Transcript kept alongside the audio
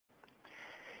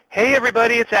Hey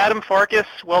everybody, it's Adam Farkas.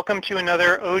 Welcome to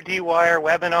another ODWire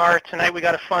webinar. Tonight we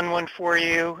got a fun one for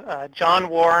you. John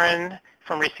Warren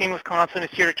from Racine, Wisconsin is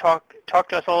here to talk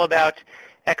to us all about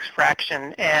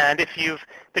XFRACTION. And if you've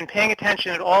been paying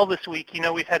attention at all this week, you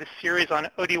know we've had a series on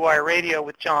ODWire radio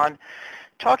with John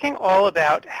talking all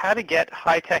about how to get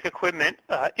high-tech equipment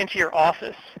into your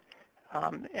office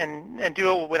and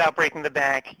do it without breaking the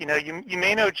bank. You know, you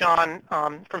may know John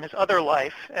from his other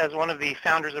life as one of the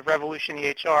founders of Revolution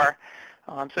EHR.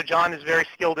 So John is very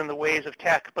skilled in the ways of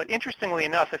tech, but interestingly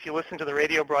enough, if you listen to the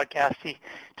radio broadcast, he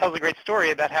tells a great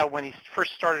story about how when he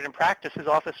first started in practice, his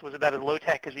office was about as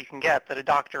low-tech as you can get, that a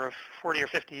doctor of 40 or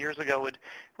 50 years ago would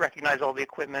recognize all the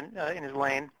equipment in his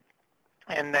lane.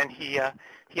 And then he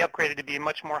upgraded to be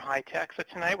much more high-tech. So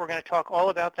tonight we're going to talk all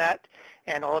about that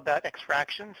and all about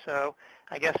XFRACTION. So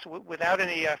I guess without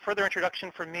any further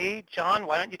introduction from me, John,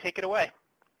 why don't you take it away?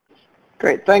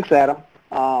 Great. Thanks, Adam.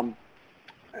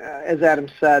 As Adam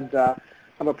said,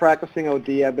 I'm a practicing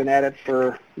OD. I've been at it for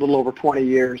a little over 20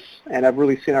 years, and I've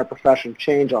really seen our profession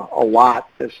change a lot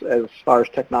as far as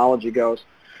technology goes.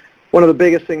 One of the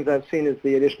biggest things I've seen is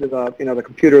the addition of the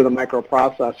computer, the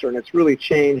microprocessor, and it's really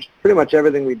changed pretty much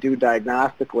everything we do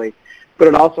diagnostically, but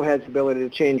it also has the ability to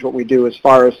change what we do as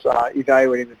far as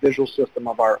evaluating the visual system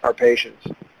of our patients.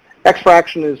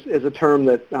 XFRACTION is a term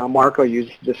that Marco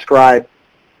used to describe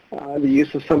the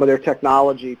use of some of their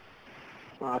technology,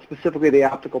 specifically the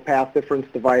optical path difference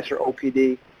device, or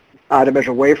OPD, to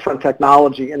measure wavefront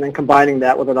technology, and then combining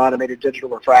that with an automated digital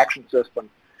refraction system.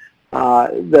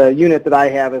 The unit that I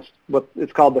have is what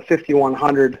it's called the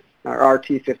 5100, or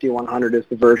RT 5100 is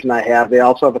the version I have. They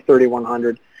also have a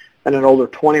 3100 and an older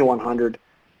 2100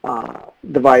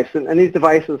 device. And these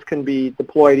devices can be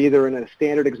deployed either in a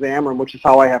standard exam room, which is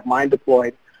how I have mine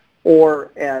deployed,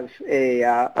 or as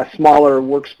a smaller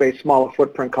workspace, smaller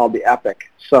footprint called the EPIC.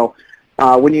 So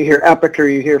when you hear EPIC or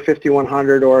you hear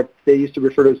 5100, or they used to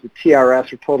refer to it as the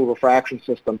TRS, or total refraction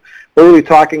system, we're really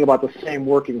talking about the same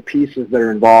working pieces that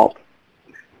are involved.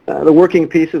 The working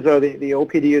pieces are the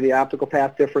OPD, or the optical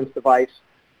path difference device.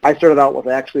 I started out with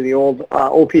actually the old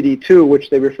OPD-2, which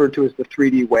they referred to as the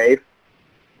 3D wave.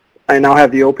 I now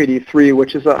have the OPD-3,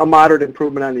 which is a moderate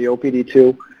improvement on the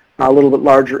OPD-2, a little bit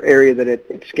larger area that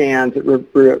it scans. It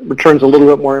returns a little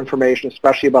bit more information,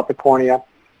 especially about the cornea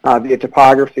via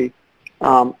topography.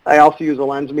 I also use a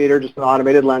lens meter, just an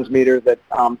automated lens meter that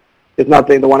is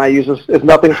nothing. The one I use is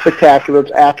nothing spectacular.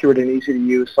 It's accurate and easy to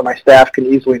use, so my staff can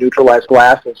easily neutralize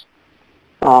glasses.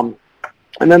 And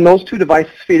then those two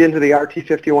devices feed into the RT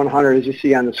 5100, as you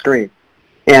see on the screen.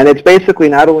 And it's basically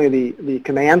not only the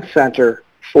command center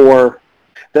for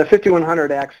the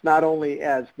 5100 acts not only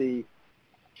as the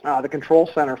control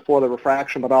center for the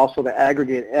refraction, but also the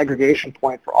aggregation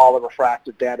point for all the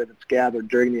refractive data that's gathered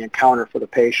during the encounter for the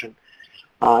patient,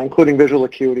 including visual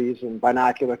acuities and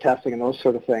binocular testing and those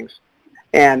sort of things.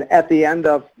 And at the end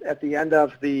of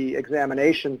the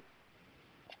examination,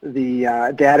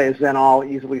 the data is then all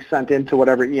easily sent into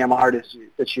whatever EMR it is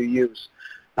that you use.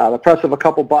 The press of a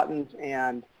couple buttons,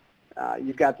 and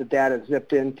you've got the data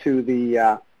zipped into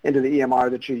the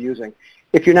EMR that you're using.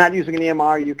 If you're not using an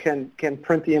EMR, you can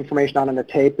print the information out on a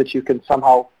tape that you can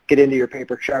somehow get into your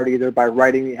paper chart, either by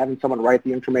having someone write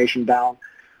the information down,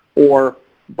 or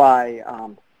by,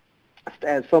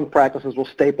 as some practices will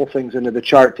staple things into the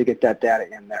chart to get that data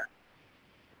in there.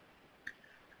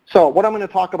 So what I'm going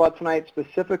to talk about tonight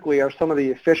specifically are some of the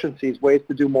efficiencies, ways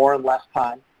to do more in less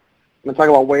time. I'm going to talk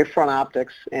about wavefront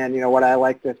optics, and what I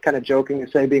like to kind of jokingly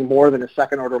say, being more than a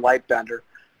second-order light bender,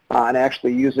 and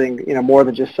actually using more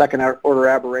than just second-order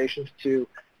aberrations to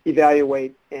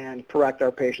evaluate and correct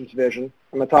our patient's vision.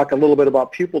 I'm going to talk a little bit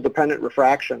about pupil-dependent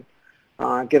refraction,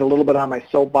 get a little bit on my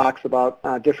soapbox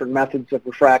about different methods of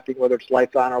refracting, whether it's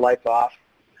lights on or lights off.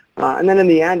 And then in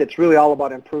the end, it's really all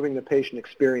about improving the patient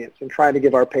experience and trying to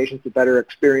give our patients a better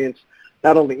experience,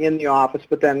 not only in the office,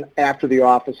 but then after the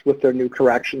office with their new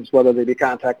corrections, whether they be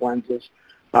contact lenses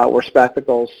or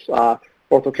spectacles,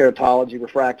 orthokeratology,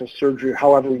 refractive surgery,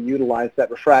 however we utilize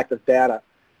that refractive data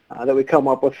that we come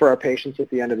up with for our patients at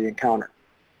the end of the encounter.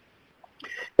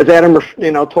 As Adam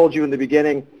told you in the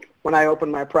beginning, when I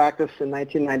opened my practice in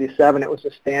 1997, it was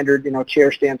a standard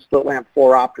chair stand slit lamp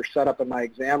 4-opter setup in my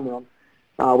exam room.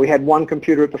 We had one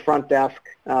computer at the front desk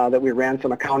that we ran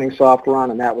some accounting software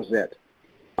on, and that was it.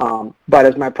 But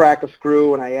as my practice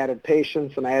grew and I added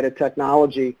patients and I added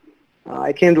technology,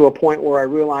 I came to a point where I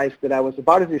realized that I was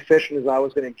about as efficient as I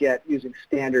was going to get using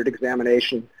standard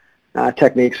examination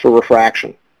techniques for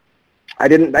refraction. I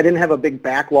didn't have a big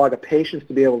backlog of patients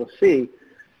to be able to see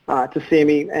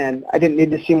me, and I didn't need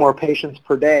to see more patients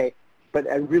per day but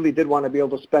I really did want to be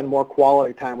able to spend more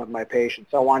quality time with my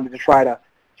patients. I wanted to try to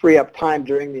free up time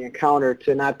during the encounter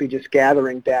to not be just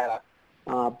gathering data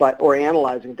or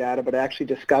analyzing data, but actually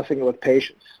discussing it with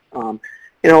patients.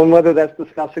 And whether that's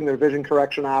discussing their vision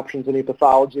correction options, any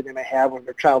pathology they may have with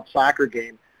their child's soccer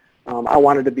game, I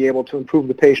wanted to be able to improve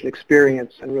the patient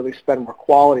experience and really spend more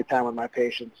quality time with my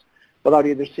patients without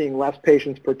either seeing less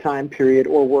patients per time period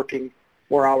or working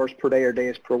more hours per day or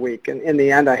days per week. And in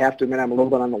the end, I have to admit I'm a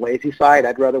little bit on the lazy side.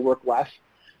 I'd rather work less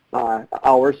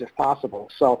hours if possible.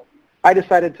 So I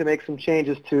decided to make some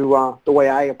changes to the way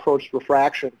I approached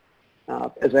refraction.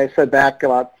 As I said back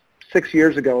about 6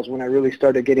 years ago is when I really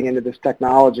started getting into this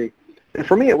technology. And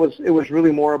for me, it was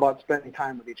really more about spending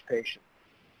time with each patient.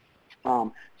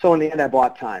 So in the end, I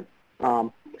bought time.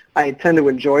 I tend to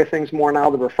enjoy things more now.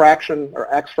 The refraction or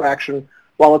exfraction,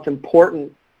 while it's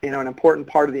important, an important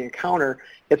part of the encounter,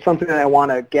 it's something that I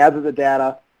want to gather the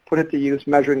data, put it to use,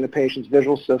 measuring the patient's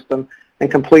visual system,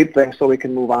 and complete things so we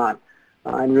can move on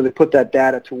and really put that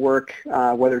data to work,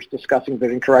 whether it's discussing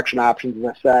vision correction options,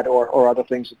 as I said, or other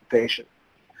things with the patient.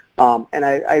 And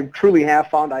I truly have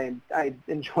found I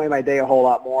enjoy my day a whole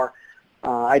lot more.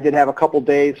 I did have a couple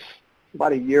days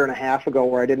about a year and a half ago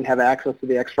where I didn't have access to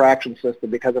the exfraction system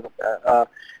because of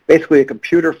basically a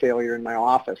computer failure in my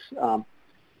office.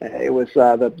 It was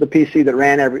the PC that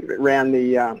ran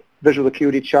the visual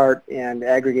acuity chart and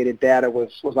aggregated data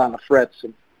was on the fritz.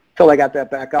 And until I got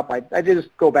that back up, I did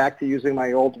just go back to using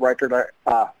my old record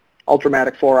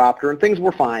Ultramatic 4-opter, and things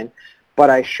were fine. But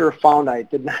I sure found I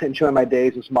did not enjoy my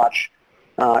days as much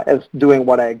as doing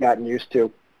what I had gotten used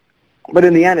to. But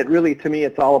in the end, to me,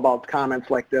 it's all about comments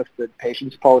like this that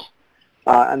patients post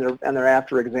and their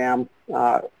after-exam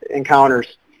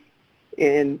encounters.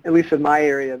 At least in my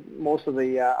area, most of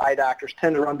the eye doctors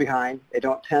tend to run behind. They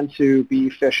don't tend to be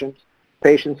efficient.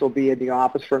 Patients will be in the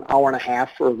office for an hour and a half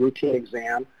for a routine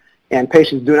exam, and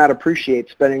patients do not appreciate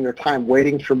spending their time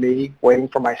waiting for me, waiting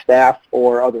for my staff,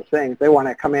 or other things. They want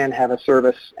to come in, have a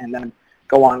service, and then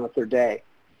go on with their day.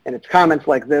 And it's comments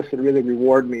like this that really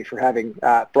reward me for having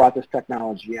brought this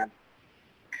technology in.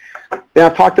 Now,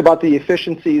 I've talked about the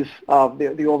efficiencies of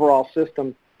the overall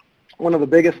system. One of the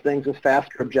biggest things is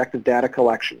faster objective data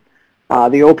collection.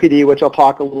 The OPD, which I'll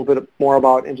talk a little bit more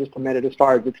about in just a minute as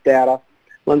far as its data,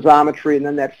 lensometry, and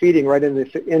then that feeding right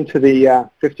into the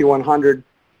 5100.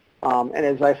 And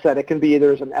as I said, it can be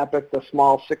either as an epic, the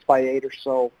small 6x8 or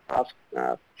so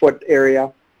foot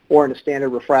area, or in a standard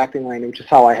refracting lane, which is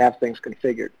how I have things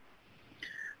configured.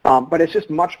 But it's just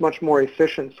much, much more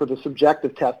efficient for the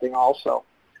subjective testing also.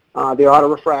 The auto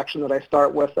refraction that I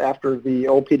start with after the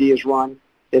OPD is run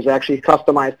is actually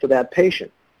customized to that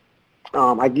patient.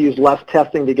 I use less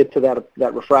testing to get to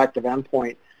that refractive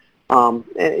endpoint.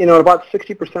 And about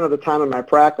 60% of the time in my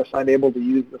practice, I'm able to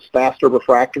use this faster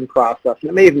refraction process, and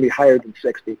it may even be higher than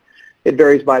 60. It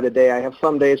varies by the day. I have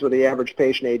some days where the average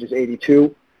patient age is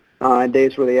 82, and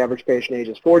days where the average patient age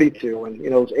is 42. And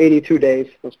those 82 days,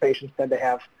 those patients tend to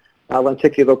have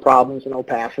lenticular problems and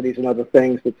opacities and other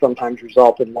things that sometimes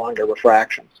result in longer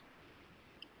refractions.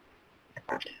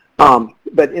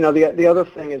 But the other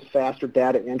thing is faster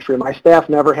data entry. My staff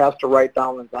never has to write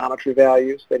down lensometry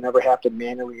values. They never have to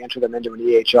manually enter them into an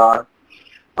EHR.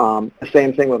 The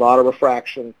same thing with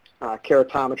autorefraction,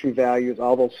 keratometry values,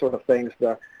 all those sort of things.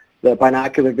 The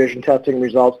binocular vision testing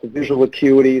results, the visual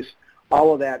acuities,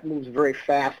 all of that moves very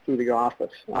fast through the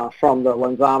office, from the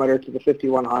lensometer to the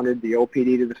 5100, the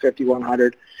OPD to the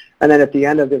 5100, and then at the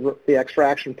end of the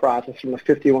extraction process from the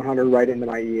 5100 right into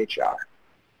my EHR.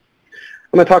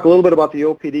 I'm going to talk a little bit about the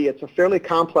OPD. It's a fairly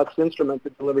complex instrument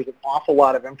that delivers an awful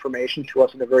lot of information to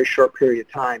us in a very short period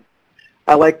of time.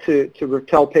 I like to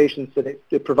tell patients that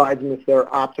it provides them with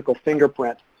their optical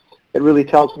fingerprint. It really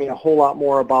tells me a whole lot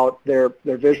more about their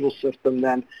visual system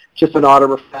than just an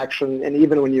autorefraction, and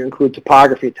even when you include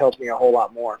topography, it tells me a whole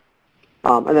lot more.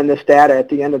 And then this data at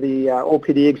the end of the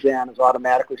OPD exam is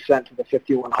automatically sent to the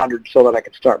 5100 so that I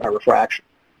can start my refraction.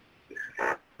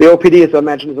 The OPD, as I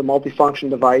mentioned, is a multifunction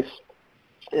device.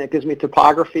 And it gives me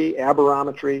topography,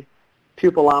 aberrometry,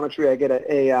 pupilometry. I get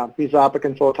a mesopic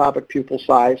and photopic pupil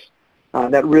size.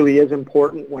 That really is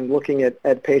important when looking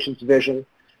at patients' vision.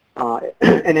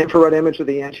 An infrared image of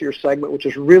the anterior segment, which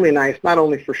is really nice, not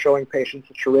only for showing patients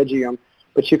the pterygium,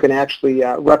 but you can actually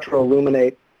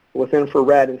retroilluminate with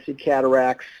infrared and see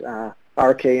cataracts,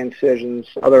 RK incisions,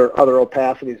 other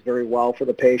opacities very well for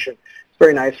the patient. It's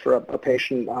very nice for a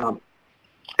patient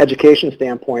education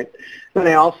standpoint. Then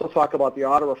I also talk about the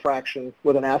autorefraction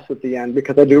with an S at the end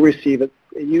because I do receive it,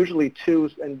 usually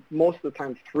 2 and most of the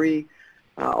time 3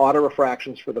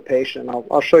 autorefractions for the patient.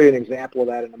 I'll show you an example of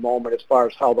that in a moment as far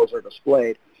as how those are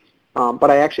displayed.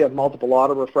 but I actually have multiple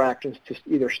auto refractions to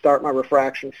either start my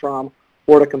refraction from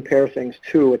or to compare things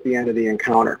to at the end of the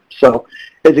encounter. So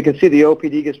as you can see, the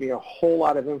OPD gives me a whole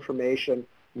lot of information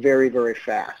very, very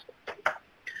fast.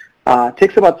 It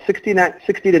takes about 60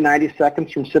 to 90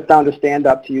 seconds from sit down to stand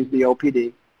up to use the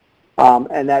OPD.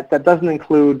 And that doesn't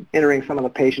include entering some of the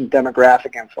patient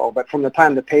demographic info, but from the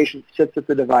time the patient sits at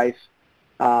the device,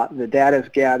 the data is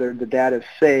gathered, the data is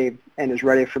saved, and is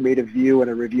ready for me to view in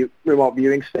a remote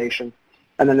viewing station,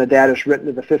 and then the data is written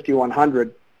to the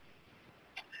 5100.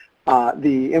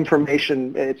 The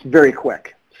information, it's very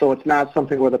quick. So it's not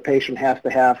something where the patient has to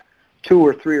have 2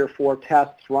 or 3 or 4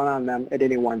 tests run on them at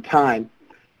any one time.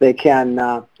 They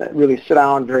can really sit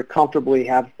down very comfortably,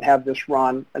 have this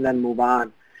run, and then move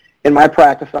on. In my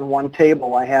practice, on one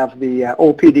table, I have the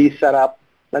OPD set up,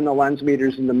 then the lens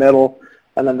meters in the middle,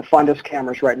 and then the fundus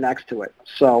cameras right next to it.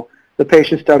 So the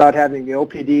patients start out having the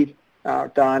OPD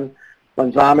done,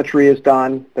 lensometry is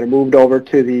done, they're moved over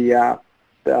to the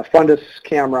fundus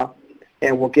camera,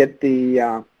 and we'll get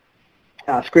the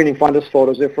screening fundus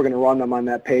photos, if we're going to run them on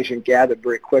that patient, gathered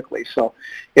very quickly. So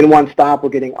in one stop, we're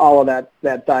getting all of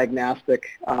that diagnostic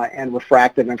and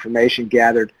refractive information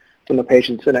gathered from the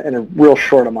patients in a real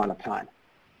short amount of time.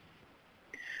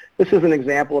 This is an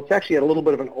example. It's actually a little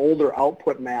bit of an older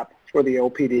output map for the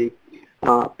OPD.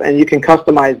 And you can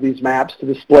customize these maps to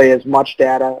display as much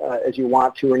data as you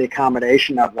want to, or any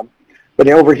combination of them. But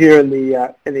over here in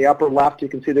the upper left, you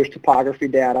can see there's topography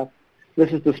data.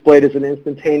 This is displayed as an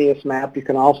instantaneous map. You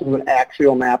can also do an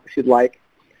axial map if you'd like.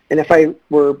 And if I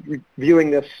were viewing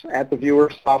this at the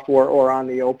viewer software or on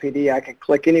the OPD, I can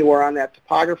click anywhere on that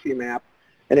topography map,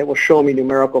 and it will show me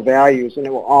numerical values. And it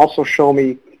will also show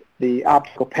me the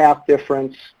optical path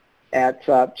difference at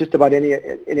just about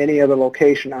in any other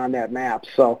location on that map.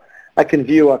 So I can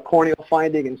view a corneal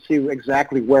finding and see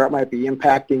exactly where it might be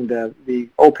impacting the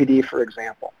OPD, for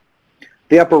example.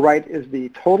 The upper right is the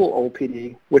total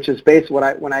OPD, which is basically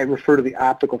when I refer to the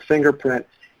optical fingerprint,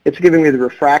 it's giving me the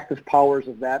refractive powers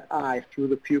of that eye through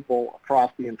the pupil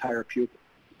across the entire pupil.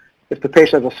 If the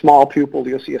patient has a small pupil,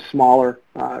 you'll see a smaller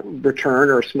return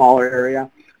or a smaller area.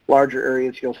 Larger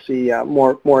areas, you'll see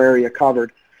more area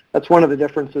covered. That's one of the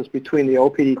differences between the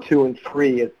OPD 2 and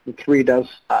 3. The 3 does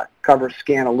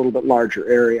scan a little bit larger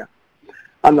area.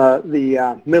 On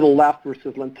the middle left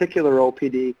versus lenticular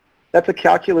OPD, that's a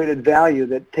calculated value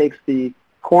that takes the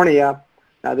cornea,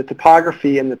 the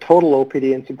topography, and the total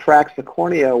OPD and subtracts the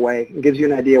cornea away and gives you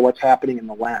an idea what's happening in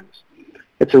the lens.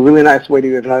 It's a really nice way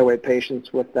to evaluate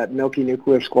patients with that milky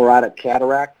nuclear sclerotic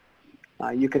cataract.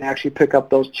 You can actually pick up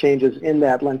those changes in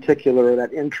that lenticular or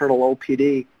that internal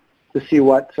OPD to see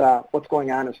what's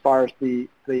going on as far as the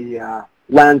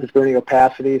lens, if there are any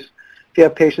opacities. If you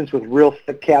have patients with real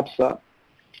thick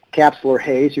capsular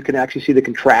haze, you can actually see the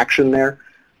contraction there.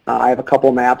 I have a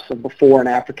couple maps of before and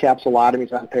after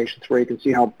capsulotomies on patients where you can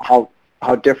see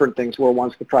how different things were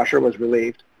once the pressure was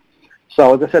relieved.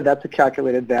 So as I said, that's a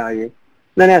calculated value.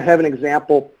 And then I have an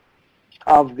example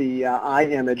of the eye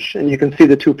image, and you can see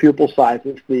the 2 pupil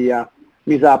sizes, the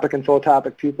mesopic and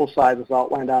photopic pupil sizes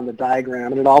outlined on the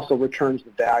diagram, and it also returns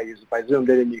the values. If I zoomed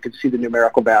in, you can see the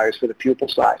numerical values for the pupil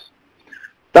size.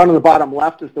 Down in the bottom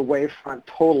left is the wavefront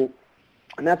total,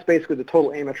 and that's basically the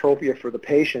total ametropia for the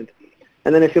patient.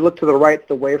 And then if you look to the right,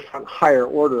 the wavefront higher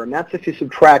order, and that's if you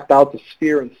subtract out the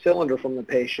sphere and cylinder from the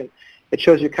patient. It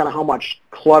shows you kind of how much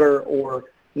clutter or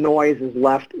noise is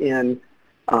left in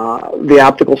the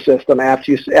optical system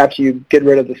after you get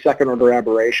rid of the second order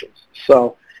aberrations.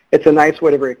 So it's a nice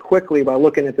way to very quickly, by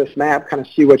looking at this map, kind of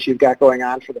see what you've got going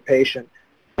on for the patient.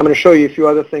 I'm going to show you a few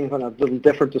other things on a little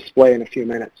different display in a few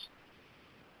minutes.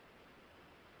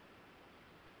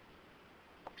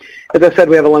 As I said,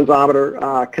 we have a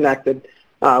lensometer connected,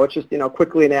 which is,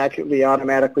 quickly and accurately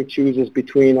automatically chooses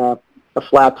between a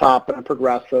flat top and a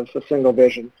progressive, a single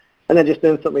vision, and then just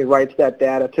instantly writes that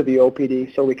data to the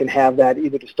OPD so we can have that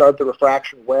either to start the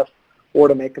refraction with or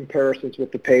to make comparisons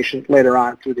with the patient later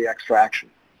on through the extraction.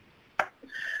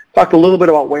 Talked a little bit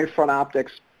about wavefront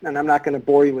optics, and I'm not going to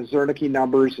bore you with Zernike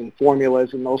numbers and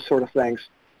formulas and those sort of things.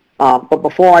 But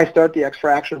before I start the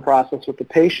extraction process with the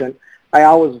patient, I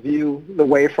always view the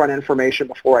wavefront information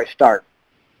before I start.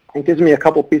 It gives me a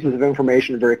couple pieces of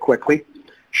information very quickly.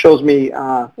 Shows me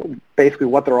basically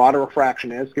what their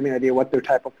autorefraction is, give me an idea what their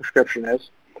type of prescription is.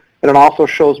 And it also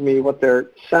shows me what their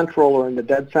central or in the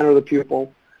dead center of the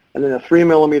pupil, and then a 3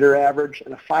 millimeter average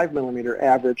and a 5 millimeter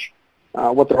average,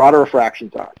 what their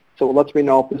autorefractions are. So it lets me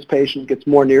know if this patient gets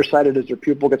more nearsighted as their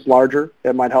pupil gets larger.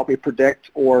 It might help me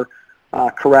predict or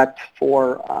correct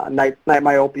for night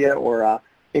myopia or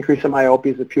increase in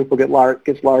myopia as the pupil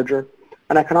gets larger.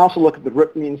 And I can also look at the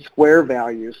root mean square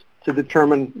values to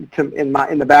determine, in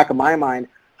the back of my mind,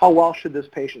 how well should this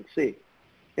patient see.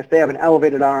 If they have an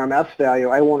elevated RMS value,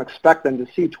 I won't expect them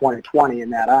to see 20/20 in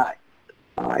that eye.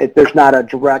 There's not a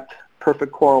direct,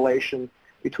 perfect correlation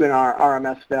between our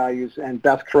RMS values and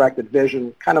best corrected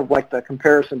vision, kind of like the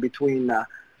comparison between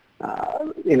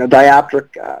dioptric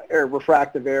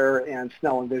refractive error and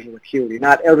Snellen visual acuity.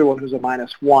 Not everyone who's a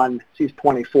 -1 sees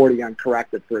 20/40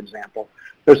 uncorrected, for example.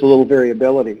 There's a little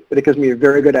variability, but it gives me a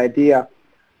very good idea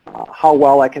how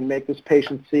well I can make this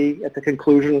patient see at the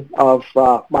conclusion of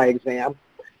my exam,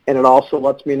 and it also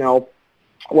lets me know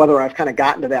whether I've kind of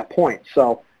gotten to that point.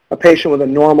 So a patient with a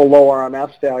normal low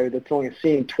RMS value that's only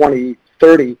seeing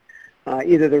 20/30,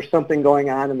 either there's something going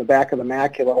on in the back of the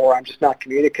macula or I'm just not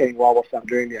communicating well with them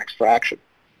during the extraction.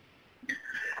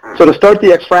 So to start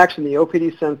the extraction, the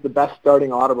OPD sends the best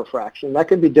starting auto-refraction. That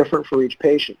can be different for each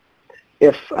patient.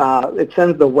 If it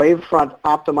sends the wavefront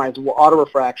optimized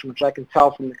auto-refraction, which I can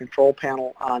tell from the control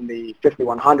panel on the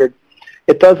 5100,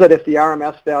 it does that if the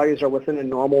RMS values are within a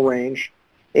normal range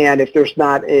and if there's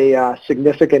not a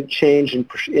significant change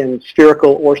in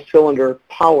spherical or cylinder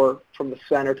power from the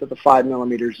center to the 5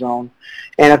 millimeter zone,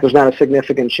 and if there's not a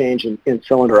significant change in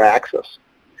cylinder axis.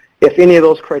 If any of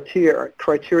those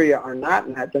criteria are not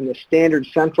met, then the standard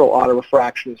central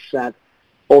auto-refraction is sent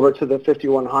over to the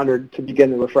 5100 to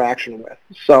begin the refraction with.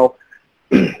 So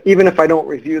even if I don't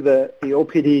review the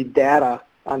OPD data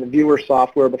on the viewer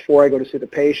software before I go to see the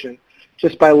patient,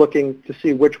 just by looking to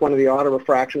see which one of the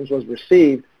auto-refractions was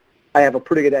received, I have a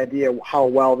pretty good idea how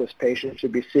well this patient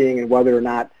should be seeing and whether or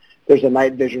not there's a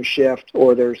night vision shift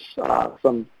or there's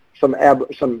some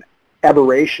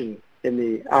aberration in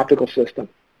the optical system.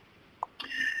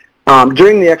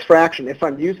 During the extraction, if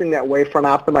I'm using that wavefront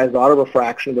optimized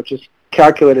auto-refraction, which is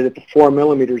calculated at the 4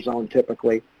 millimeter zone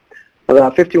typically,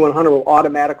 the 5100 will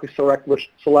automatically select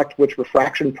which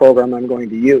refraction program I'm going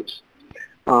to use.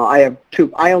 I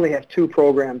only have 2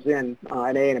 programs in,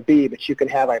 an A and a B, but you can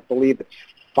have, I believe it's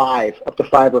 5, up to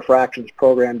 5 refractions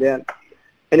programmed in.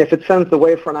 And if it sends the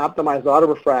wavefront optimized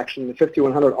auto-refraction, the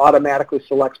 5100 automatically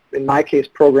selects, in my case,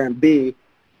 program B,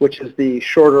 which is the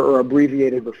shorter or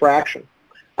abbreviated refraction.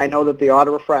 I know that the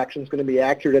auto-refraction is going to be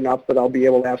accurate enough that I'll be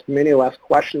able to ask many less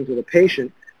questions of the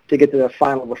patient to get to the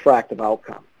final refractive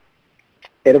outcome.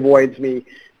 It avoids me,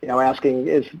 asking,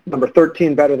 is number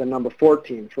 13 better than number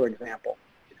 14, for example.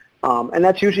 And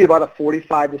that's usually about a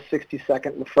 45 to 60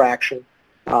 second refraction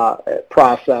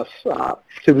process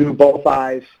to do both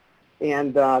eyes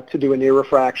and to do a near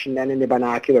refraction and any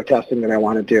binocular testing that I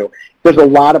want to do. There's a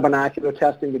lot of binocular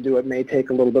testing to do. It may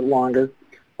take a little bit longer.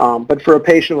 But for a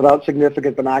patient without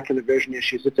significant binocular vision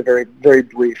issues, it's a very, very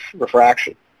brief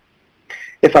refraction.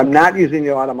 If I'm not using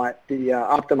the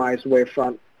optimized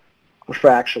wavefront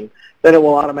refraction, then it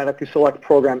will automatically select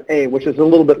program A, which is a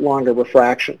little bit longer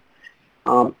refraction.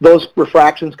 Those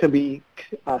refractions can be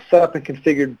set up and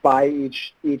configured by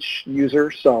each user.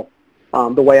 So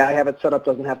the way I have it set up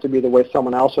doesn't have to be the way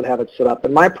someone else would have it set up.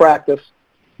 In my practice,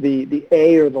 the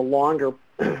A or the longer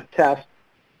test,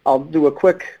 I'll do a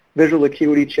quick visual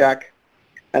acuity check,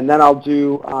 and then I'll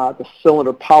do the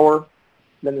cylinder power,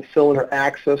 then the cylinder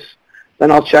axis, then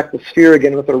I'll check the sphere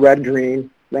again with the red-green,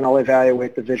 then I'll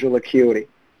evaluate the visual acuity.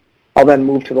 I'll then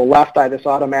move to the left eye. This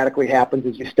automatically happens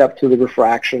as you step through the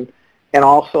refraction, and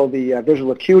also the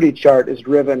visual acuity chart is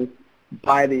driven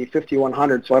by the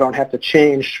 5100, so I don't have to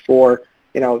change for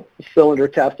cylinder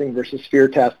testing versus sphere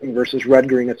testing versus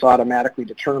red-green. It's automatically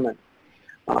determined.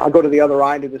 I'll go to the other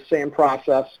eye and do the same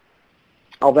process.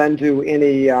 I'll then do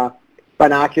any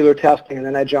binocular testing, and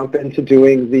then I jump into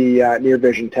doing the near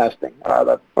vision testing,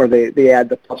 the add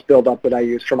the plus buildup that I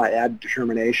use for my add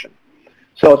determination.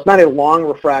 So it's not a long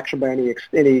refraction by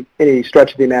any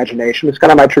stretch of the imagination. It's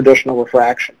kind of my traditional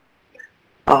refraction.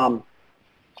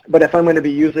 But if I'm going to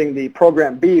be using the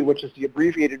program B, which is the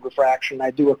abbreviated refraction, I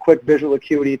do a quick visual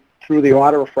acuity through the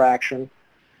auto refraction,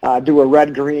 do a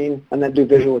red-green, and then do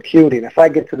visual acuity. And if I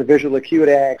get to the visual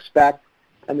acuity I expect,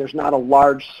 and there's not a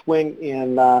large swing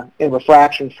in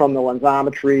refraction from the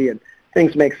lensometry and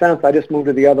things make sense, I just move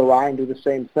to the other eye and do the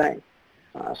same thing.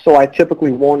 So I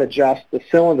typically won't adjust the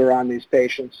cylinder on these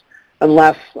patients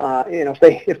unless,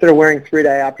 if they're wearing 3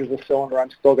 diopters of cylinder, I'm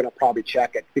still going to probably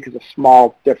check it because a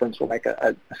small difference will make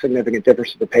a significant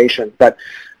difference to the patient. But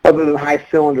other than high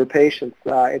cylinder patients,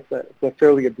 it's a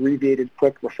fairly abbreviated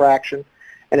quick refraction.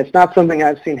 And it's not something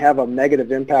I've seen have a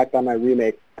negative impact on my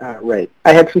remake rate.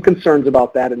 I had some concerns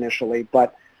about that initially,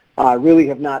 but really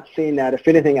have not seen that. If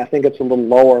anything, I think it's a little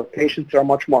lower. Patients are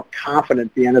much more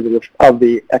confident at the end of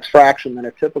the extraction than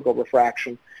a typical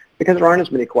refraction because there aren't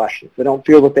as many questions. They don't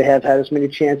feel that they have had as many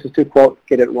chances to, quote,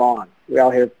 get it wrong. We all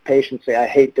hear patients say, I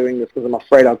hate doing this because I'm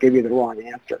afraid I'll give you the wrong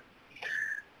answer.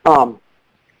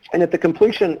 And at the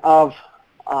completion of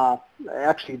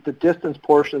actually the distance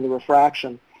portion of the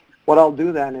refraction, what I'll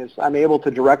do then is I'm able to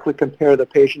directly compare the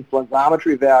patient's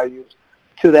lensometry values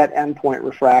to that endpoint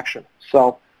refraction.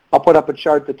 So I'll put up a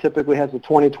chart that typically has the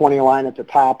 20/20 line at the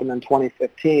top and then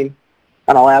 20/15,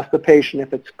 and I'll ask the patient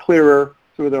if it's clearer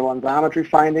through their lensometry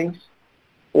findings,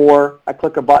 or I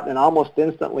click a button and almost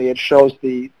instantly it shows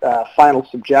the final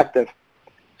subjective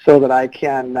so that I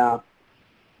can,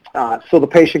 so the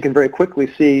patient can very quickly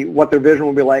see what their vision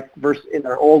will be like versus in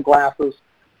their old glasses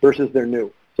versus their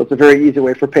new. So it's a very easy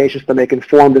way for patients to make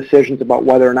informed decisions about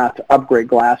whether or not to upgrade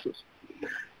glasses.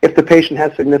 If the patient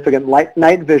has significant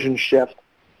night vision shift,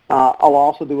 I'll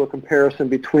also do a comparison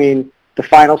between the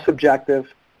final subjective.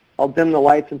 I'll dim the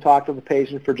lights and talk to the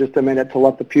patient for just a minute to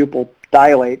let the pupil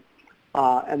dilate,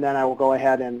 and then I will go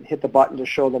ahead and hit the button to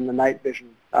show them the night vision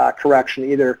correction,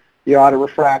 either the auto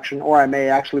refraction, or I may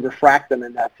actually refract them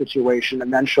in that situation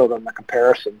and then show them the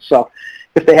comparison. So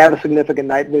if they have a significant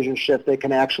night vision shift, they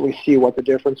can actually see what the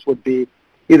difference would be,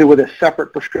 either with a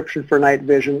separate prescription for night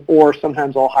vision, or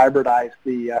sometimes I'll hybridize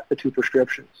the two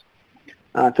prescriptions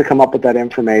to come up with that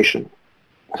information.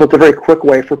 So it's a very quick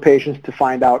way for patients to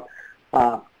find out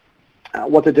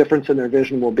what the difference in their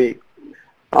vision will be.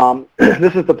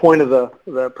 This is the point of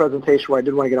the presentation where I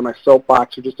did want to get on my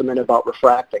soapbox for just a minute about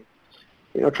refracting.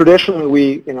 Traditionally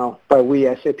we, by we,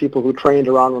 I say people who trained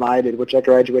around when I did, which I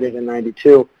graduated in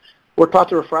 '92, we're taught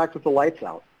to refract with the lights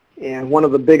out. And one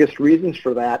of the biggest reasons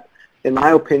for that, in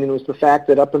my opinion, was the fact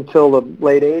that up until the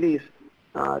late 80s,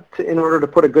 in order to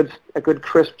put a good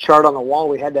crisp chart on the wall,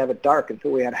 we had to have it dark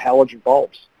until we had halogen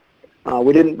bulbs.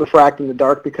 We didn't refract in the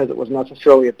dark because it was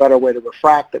necessarily a better way to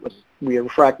refract. We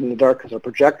refracted in the dark because our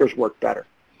projectors worked better.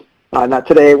 Now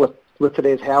today, with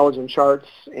today's halogen charts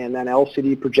and then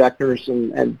LCD projectors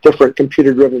and different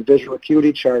computer-driven visual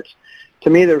acuity charts, to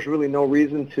me there's really no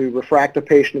reason to refract a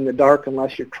patient in the dark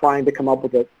unless you're trying to come up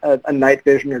with a night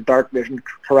vision or dark vision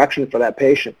correction for that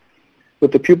patient.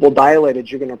 With the pupil dilated,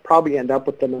 you're going to probably end up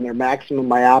with them in their maximum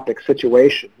myopic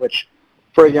situation, which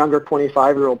for a younger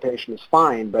 25-year-old patient is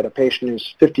fine, but a patient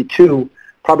who's 52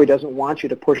 probably doesn't want you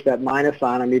to push that minus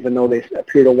on them even though they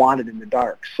appear to want it in the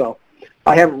dark. So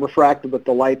I haven't refracted with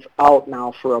the lights out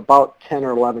now for about 10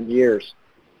 or 11 years.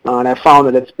 And I found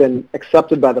that it's been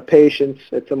accepted by the patients.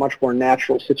 It's a much more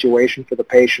natural situation for the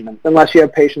patient, unless you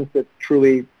have patients that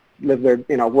truly live their,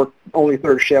 work only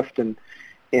third shift and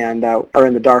are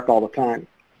in the dark all the time.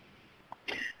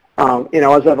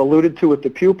 As I've alluded to with the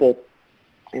pupil,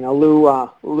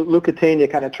 Lou Catania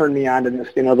kind of turned me on to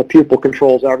this. The pupil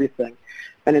controls everything.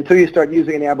 And until you start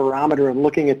using an aberrometer and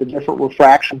looking at the different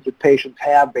refractions that patients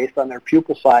have based on their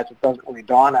pupil size, it doesn't really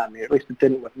dawn on me. At least it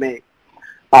didn't with me.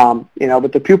 But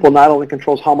the pupil not only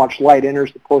controls how much light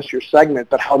enters the posterior segment,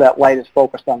 but how that light is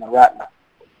focused on the retina.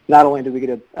 Not only do we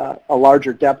get a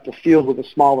larger depth of field with a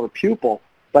smaller pupil,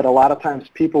 but a lot of times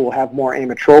people will have more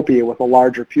ametropia with a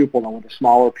larger pupil than with a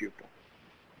smaller pupil.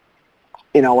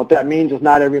 What that means is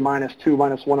not every -2,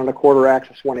 -1¼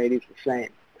 axis 180 is the same.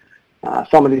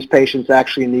 Some of these patients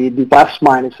actually need less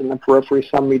minus in the periphery,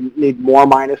 some need more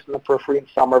minus in the periphery, and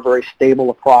some are very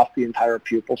stable across the entire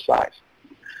pupil size.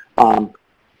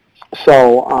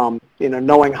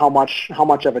 Knowing how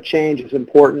much of a change is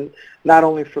important, not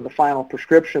only for the final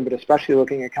prescription, but especially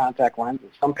looking at contact lenses.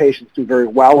 Some patients do very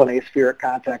well in aspheric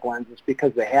contact lenses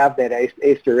because they have that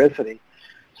asphericity.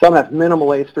 Some have minimal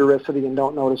asphericity and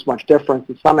don't notice much difference,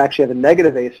 and some actually have a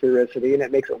negative asphericity, and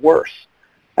it makes it worse.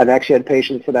 I've actually had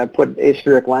patients that I've put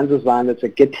aspheric lenses on that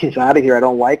said, get these out of here, I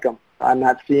don't like them. I'm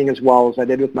not seeing as well as I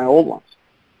did with my old ones.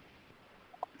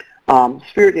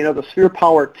 The sphere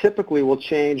power typically will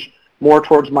change more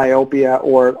towards myopia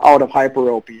or out of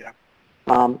hyperopia.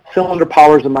 Cylinder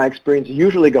powers, in my experience,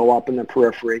 usually go up in the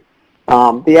periphery.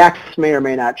 The axis may or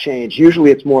may not change.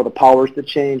 Usually it's more the powers that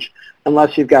change.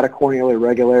 Unless you've got a corneal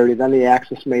irregularity, then the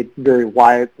axis may vary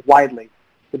widely.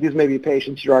 But these may be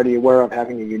patients you're already aware of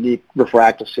having a unique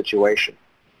refractive situation.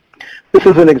 This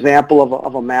is an example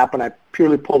of a map, and I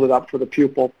purely pulled it up for the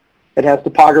pupil. It has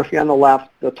topography on the left,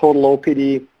 the total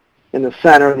OPD in the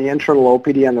center, and the internal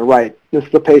OPD on the right. This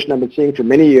is the patient I've been seeing for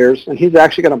many years, and he's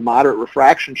actually got a moderate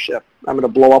refraction shift. I'm going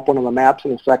to blow up one of the maps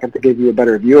in a second to give you a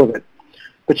better view of it.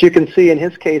 But you can see in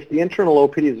his case, the internal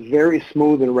OPD is very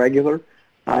smooth and regular.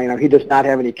 He does not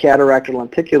have any cataract or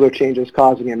lenticular changes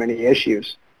causing him any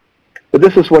issues. But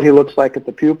this is what he looks like at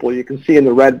the pupil. You can see in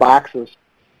the red boxes,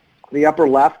 the upper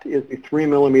left is the 3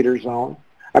 millimeter zone.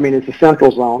 It's the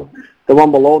central zone. The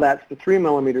one below that's the 3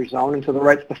 millimeter zone, and to the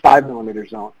right is the 5 millimeter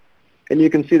zone. And you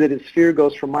can see that his sphere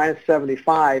goes from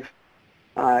 -75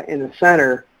 in the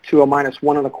center to a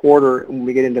 -1.25 when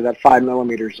we get into that 5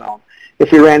 millimeter zone.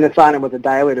 If we ran this on him with a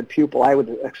dilated pupil, I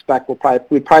would expect we'd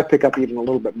probably pick up even a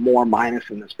little bit more minus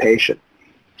in this patient.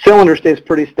 Cylinder stays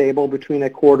pretty stable between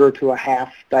 1/4 to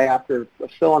 1/2 diopter of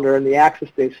cylinder, and the axis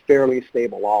stays fairly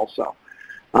stable also.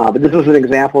 But this is an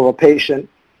example of a patient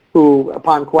who,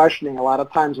 upon questioning, a lot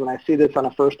of times when I see this on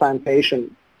a first-time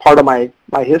patient, part of my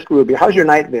history would be, how's your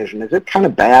night vision? Is it kind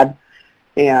of bad?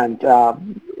 And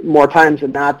more times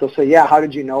than not, they'll say, yeah, how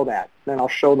did you know that? Then I'll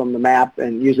show them the map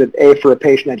and use it, A, for a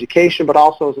patient education, but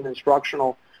also as an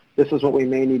instructional, this is what we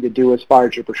may need to do as far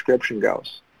as your prescription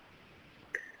goes.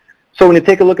 So when you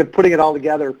take a look at putting it all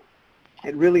together,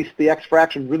 the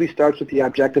XFraction really starts with the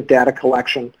objective data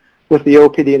collection with the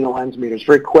OPD and the lens meter. It's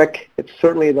very quick. It's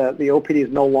certainly the OPD is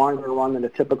no longer run than a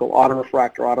typical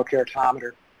autorefractor,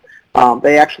 autokeratometer.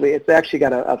 It's actually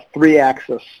got a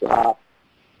 3-axis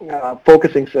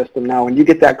focusing system now. When you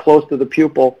get that close to the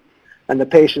pupil and the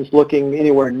patient's looking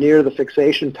anywhere near the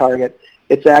fixation target,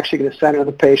 it's actually going to center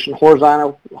the patient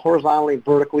horizontally,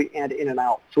 vertically, and in and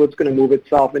out. So it's going to move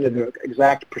itself into the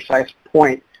exact precise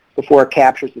point before it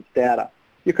captures its data.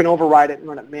 You can override it and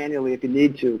run it manually if you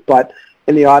need to, but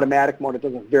in the automatic mode, it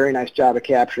does a very nice job of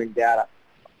capturing data.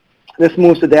 This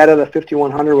moves the data to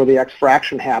 5100 where the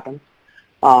XFraction happens.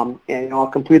 And I'll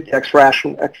complete the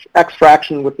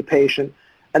XFraction with the patient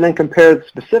and then compare it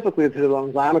specifically to the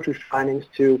lensometry findings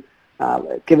to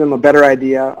give them a better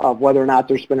idea of whether or not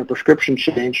there's been a prescription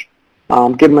change,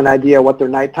 give them an idea what their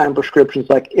nighttime prescription is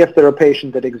like if they're a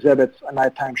patient that exhibits a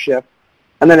nighttime shift.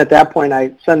 And then at that point,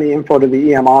 I send the info to the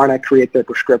EMR and I create their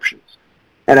prescriptions.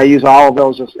 And I use all of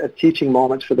those as teaching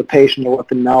moments for the patient to let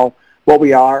them know what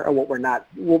we are and what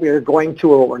we are going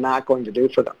to or what we're not going to do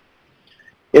for them.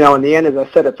 In the end, as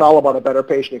I said, it's all about a better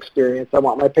patient experience. I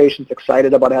want my patients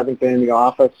excited about having been in the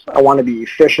office. I want to be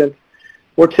efficient.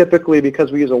 We're typically,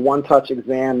 because we use a one-touch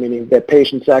exam, meaning that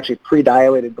patients actually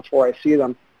pre-dilated before I see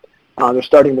them, they're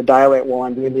starting to dilate while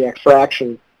I'm doing the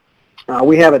XFraction.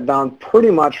 We have it down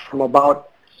pretty much from about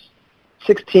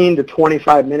 16 to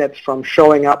 25 minutes from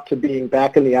showing up to being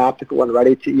back in the optical and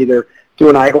ready to either do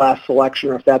an eyeglass selection,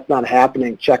 or if that's not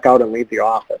happening, check out and leave the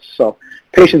office. So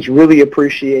patients really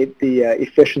appreciate the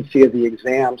efficiency of the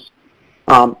exams.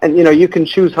 And you can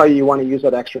choose how you want to use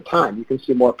that extra time. You can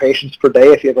see more patients per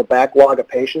day if you have a backlog of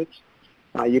patients.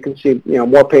 You can see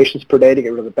more patients per day to get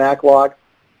rid of the backlog.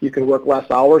 You can work less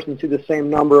hours and see the same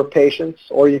number of patients,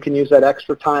 or you can use that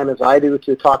extra time, as I do,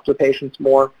 to talk to patients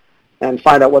more and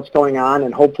find out what's going on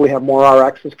and hopefully have more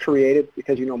RXs created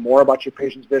because you know more about your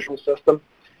patient's visual system,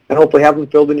 and hopefully have them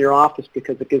filled in your office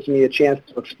because it gives me a chance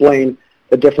to explain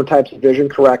the different types of vision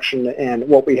correction and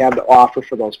what we have to offer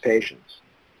for those patients.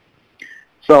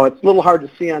 So it's a little hard to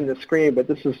see on the screen, but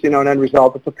this is an end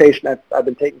result. It's a patient I've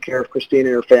been taking care of, Christine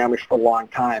and her family, for a long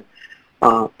time.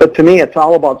 But to me, it's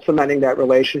all about cementing that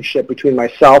relationship between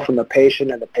myself and the patient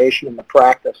and the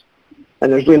practice.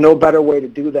 And there's really no better way to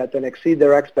do that than exceed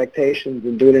their expectations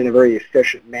and do it in a very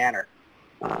efficient manner.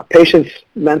 Patients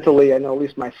mentally, I know at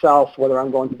least myself, whether I'm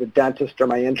going to the dentist or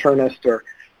my internist or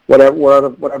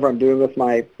whatever I'm doing with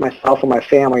myself and my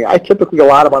family, I typically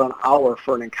allot about an hour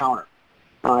for an encounter.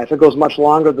 If it goes much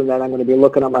longer than that, I'm going to be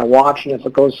looking at my watch, and if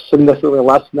it goes significantly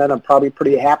less than that, I'm probably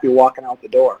pretty happy walking out the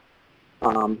door.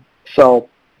 So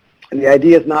the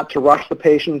idea is not to rush the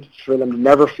patient, for them to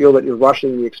never feel that you're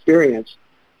rushing the experience,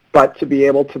 but to be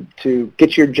able to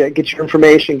get your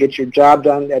information, get your job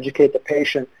done, educate the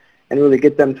patient, and really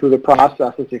get them through the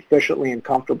process as efficiently and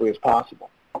comfortably as possible.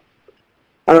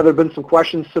 I know there have been some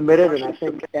questions submitted, and I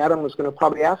think Adam was going to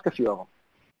probably ask a few of them.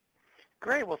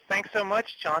 Great. Well, thanks so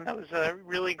much, John. That was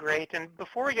really great. And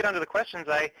before we get on to the questions,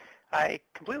 I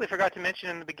completely forgot to mention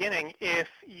in the beginning, if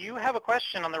you have a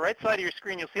question on the right side of your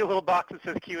screen, you'll see a little box that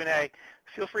says Q&A.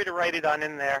 Feel free to write it on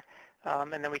in there,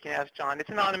 and then we can ask John. It's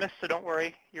anonymous, so don't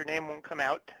worry. Your name won't come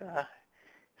out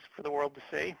for the world to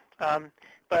see.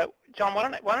 But John, why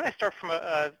don't I start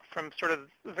from sort of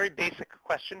a very basic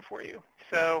question for you.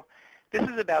 So this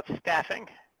is about staffing.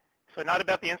 So not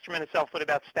about the instrument itself, but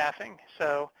about staffing.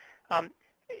 So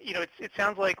it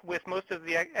sounds like with most of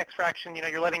the XFraction,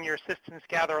 you're letting your assistants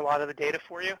gather a lot of the data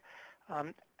for you.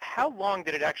 How long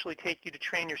did it actually take you to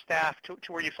train your staff to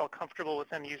where you felt comfortable with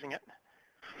them using it?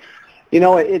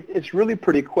 It's really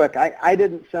pretty quick. I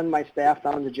didn't send my staff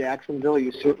down to Jacksonville.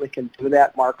 You certainly can do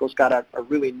that. Marco's got a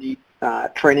really neat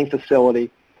training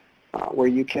facility where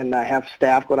you can have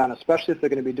staff go down, especially if they're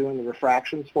going to be doing the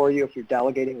refractions for you. If you're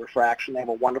delegating refraction, they have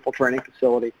a wonderful training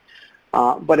facility.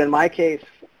 But in my case,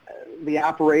 the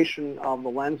operation of the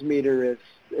lens meter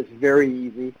is very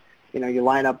easy. You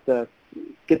line up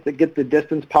get get the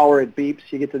distance power, it beeps.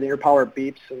 You get the near power, it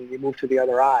beeps, and you move to the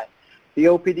other eye. The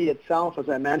OPD itself, as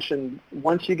I mentioned,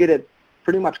 once you get it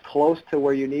pretty much close to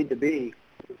where you need to be,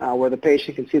 where the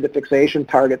patient can see the fixation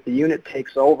target, the unit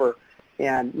takes over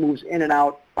and moves in and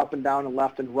out, up and down and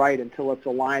left and right until it's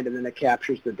aligned, and then it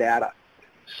captures the data.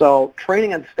 So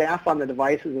training on staff on the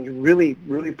devices is really,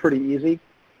 really pretty easy,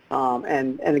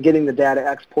 and getting the data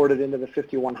exported into the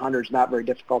 5100 is not very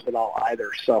difficult at all either.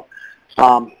 So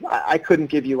I couldn't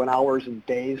give you an hours and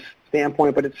days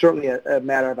standpoint, but it's certainly a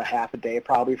matter of a half a day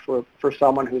probably for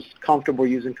someone who's comfortable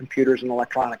using computers and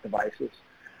electronic devices.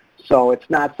 So it's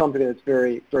not something that's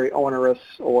very, very onerous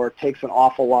or takes an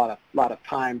awful lot of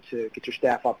time to get your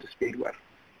staff up to speed with.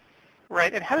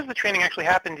 Right. And how does the training actually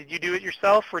happen? Did you do it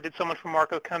yourself, or did someone from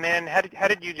Marco come in? How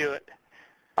did you do it?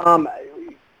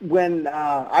 When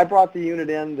I brought the unit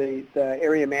in, the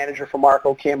area manager from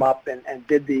Marco came up and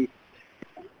did the,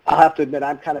 I'll have to admit,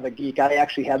 I'm kind of a geek. I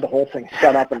actually had the whole thing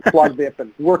set up and plugged up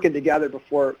and working together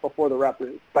before the rep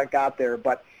got there.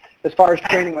 But as far as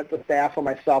training with the staff or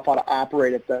myself how to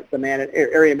operate it, the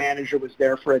area manager was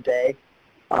there for a day.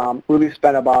 Really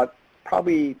spent about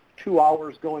probably 2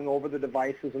 hours going over the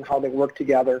devices and how they work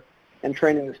together and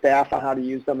training the staff on how to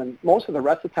use them. And most of the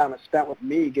rest of the time is spent with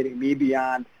me, getting me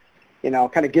beyond,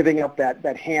 kind of giving up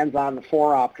that hands-on, the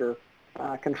 4-opter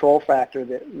control factor.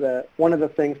 One of the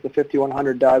things the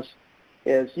 5100 does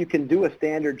is you can do a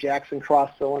standard Jackson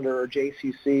cross cylinder or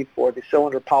JCC for the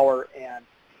cylinder power and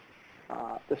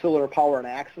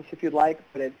axis if you'd like,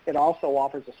 but it also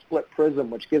offers a split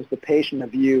prism which gives the patient a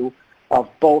view of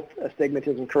both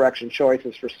astigmatism correction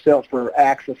choices for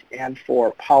axis and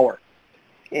for power.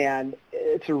 And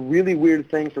it's a really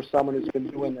weird thing for someone who's been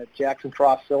doing the Jackson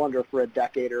cross cylinder for a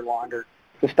decade or longer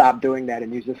to stop doing that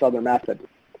and use this other method.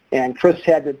 And Chris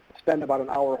had to spend about an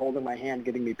hour holding my hand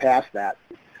getting me past that.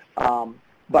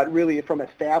 But really, from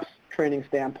a staff training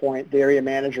standpoint, the area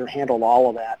manager handled all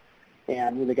of that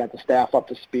and really got the staff up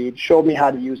to speed, showed me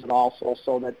how to use it also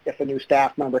so that if a new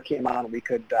staff member came on, we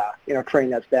could train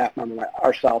that staff member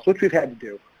ourselves, which we've had to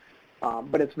do.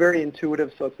 But it's very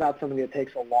intuitive, so it's not something that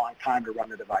takes a long time to run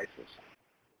the devices.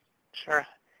 Sure.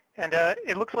 And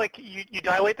it looks like you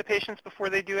dilate the patients before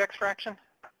they do exfraction?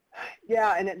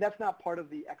 Yeah, and that's not part of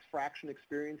the exfraction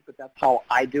experience, but that's how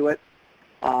I do it.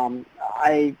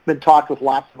 I've been talking with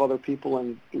lots of other people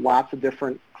in lots of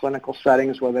different clinical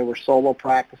settings, whether they were solo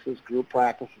practices, group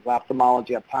practices,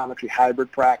 ophthalmology, optometry,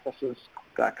 hybrid practices,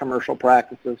 commercial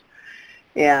practices.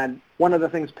 And one of the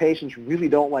things patients really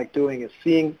don't like doing is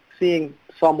seeing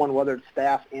someone, whether it's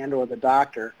staff and or the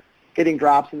doctor, getting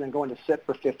drops and then going to sit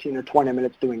for 15 or 20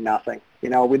 minutes doing nothing.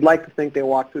 We'd like to think they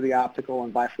walk through the optical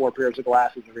and buy 4 pairs of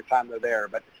glasses every time they're there,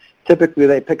 but typically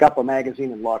they pick up a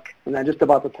magazine and look. And then just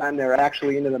about the time they're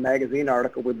actually into the magazine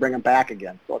article, we bring them back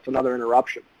again. So it's another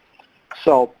interruption.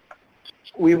 So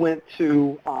we went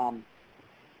to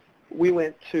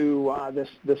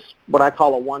this what I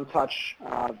call a one-touch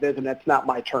visit. That's not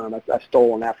my term. I've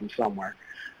stolen that from somewhere.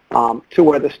 To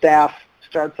where the staff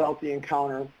starts out the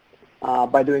encounter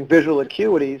by doing visual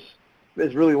acuities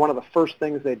is really one of the first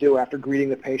things they do after greeting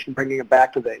the patient, bringing it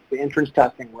back to the entrance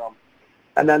testing room.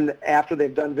 And then after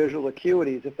they've done visual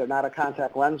acuities, if they're not a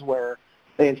contact lens wearer,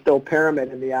 they instill pyramid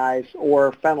in the eyes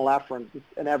or phenylephrine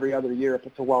in every other year if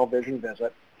it's a well-vision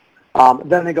visit.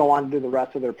 Then they go on to do the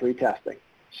rest of their pre-testing.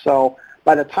 So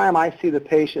by the time I see the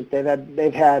patient,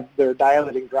 they've had their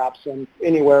dilating drops in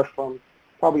anywhere from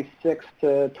probably 6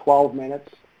 to 12 minutes.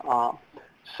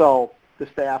 So the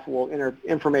staff will enter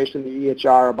information in the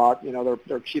EHR about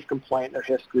their chief complaint, their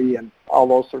history, and all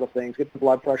those sort of things. Get the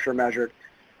blood pressure measured,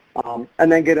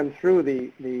 and then get them through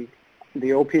the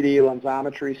OPD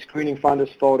lensometry, screening fundus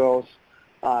photos,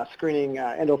 screening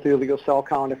endothelial cell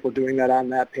count if we're doing that on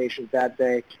that patient that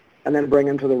day, and then bring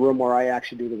them to the room where I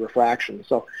actually do the refraction.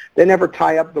 So they never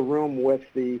tie up the room with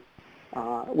the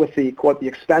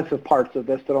expensive parts of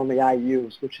this that only I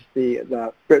use, which is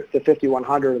the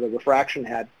 5100 or the refraction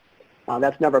head.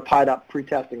 That's never tied up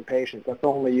pre-testing patients. That's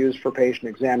only used for patient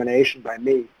examination by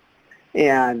me.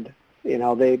 And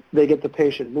they get the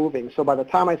patient moving. So by the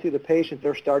time I see the patient,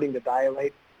 they're starting to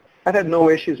dilate. I've had no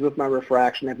issues with my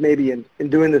refraction. I've maybe, in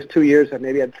doing this 2 years, I've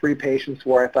maybe had 3 patients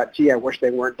where I thought, gee, I wish they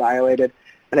weren't dilated.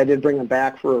 And I did bring them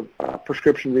back for a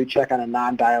prescription recheck on a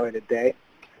non-dilated day.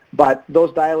 But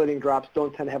those dilating drops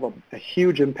don't tend to have a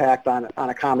huge impact on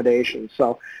accommodation.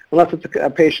 So unless it's a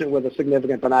patient with a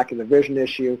significant binocular vision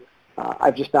issue,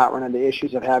 I've just not run into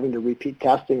issues of having to repeat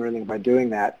testing or anything by doing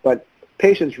that. But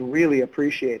patients really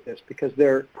appreciate this because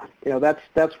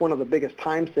that's one of the biggest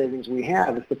time savings we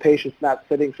have is the patient's not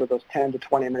sitting for those 10 to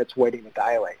 20 minutes waiting to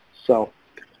dilate. So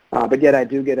But yet I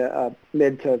do get a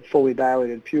mid to fully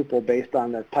dilated pupil based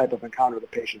on the type of encounter the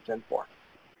patient's in for.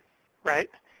 Right.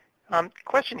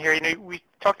 Question here, we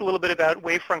talked a little bit about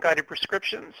wavefront guided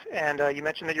prescriptions, and you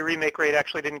mentioned that your remake rate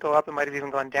actually didn't go up. It might have even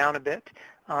gone down a bit.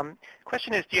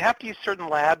 Question is, do you have to use certain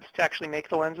labs to actually make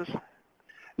the lenses?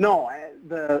 No,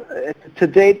 to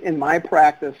date in my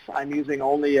practice, I'm using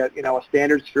only a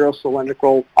standard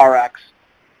spherocylindrical RX.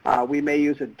 We may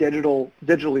use a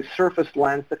digitally surfaced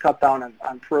lens to cut down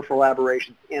on peripheral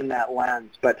aberrations in that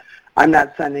lens, but I'm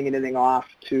not sending anything off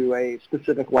to a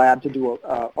specific lab to do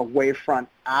a wavefront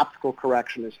optical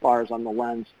correction as far as on the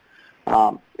lens.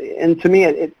 And to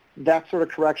me, that sort of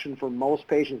correction for most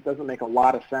patients doesn't make a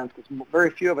lot of sense because very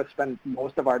few of us spend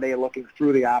most of our day looking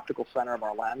through the optical center of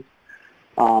our lens.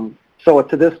 So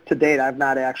to date, I've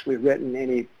not actually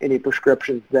written any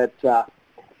prescriptions that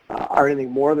are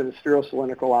anything more than a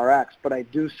spherocylindrical RX, but I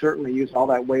do certainly use all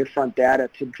that wavefront data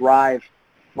to drive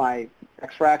my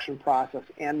extraction process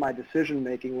and my decision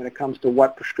making when it comes to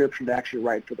what prescription to actually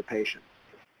write for the patient.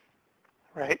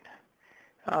 Right.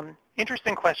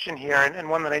 Interesting question here, and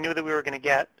one that I knew that we were going to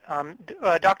get.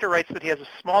 Doctor writes that he has a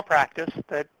small practice,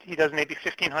 that he does maybe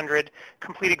 1,500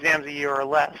 complete exams a year or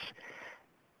less.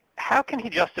 How can he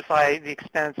justify the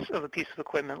expense of a piece of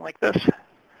equipment like this?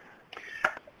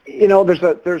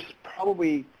 There's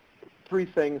probably three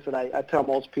things that I tell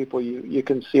most people you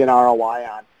can see an ROI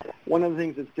on. One of the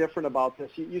things that's different about this,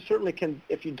 you certainly can,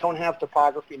 if you don't have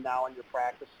topography now in your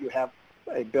practice, you have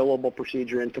a billable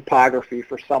procedure in topography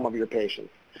for some of your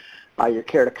patients. Your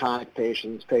keratoconic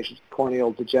patients with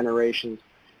corneal degenerations.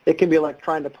 It can be like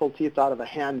trying to pull teeth out of a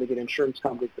hen to get insurance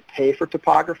companies to pay for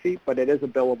topography, but it is a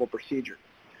billable procedure.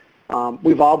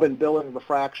 We've all been billing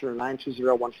refraction or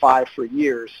 92015 for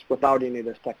years without any of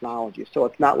this technology. So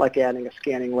it's not like adding a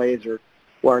scanning laser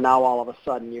where now all of a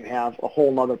sudden you have a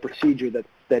whole other procedure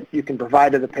that you can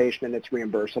provide to the patient and it's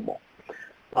reimbursable.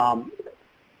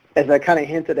 As I kind of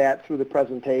hinted at through the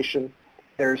presentation,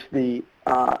 there's the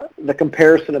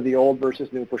comparison of the old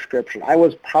versus new prescription. I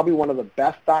was probably one of the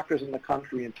best doctors in the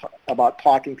country about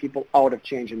talking people out of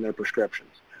changing their prescriptions.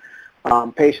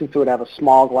 Patients who would have a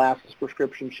small glasses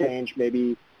prescription change,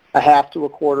 maybe a half to a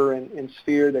quarter in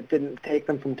sphere that didn't take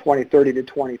them from 20/30 to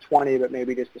 20/20, but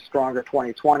maybe just a stronger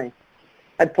 20/20.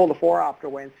 I'd pull the 4-opter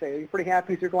away and say, are you pretty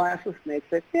happy with your glasses? And they'd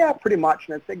say, yeah, pretty much.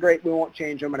 And I'd say, great, we won't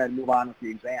change them, and I'd move on with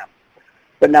the exam.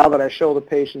 But now that I show the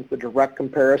patients the direct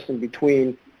comparison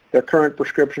between their current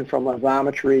prescription from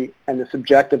lensometry and the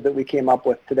subjective that we came up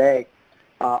with today,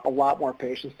 a lot more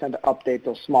patients tend to update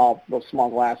those small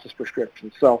glasses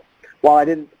prescriptions. So while I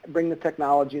didn't bring the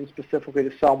technology in specifically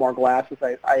to sell more glasses,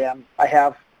 I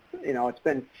have, it's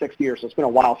been 6 years, so it's been a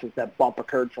while since that bump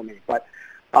occurred for me. But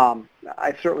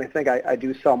I certainly think I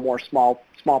do sell more small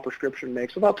prescription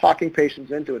makes without talking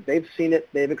patients into it. They've seen it,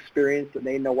 they've experienced it,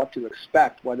 they know what to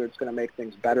expect, whether it's going to make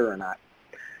things better or not.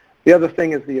 The other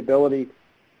thing is the ability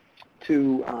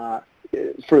to,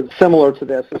 similar to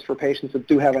this, is for patients that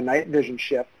do have a night vision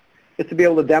shift, is to be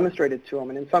able to demonstrate it to them.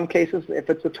 And in some cases, if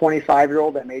it's a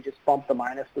 25-year-old, that may just bump the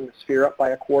minus in the sphere up by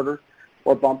a quarter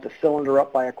or bump the cylinder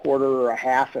up by a quarter or a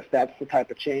half if that's the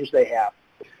type of change they have.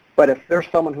 But if there's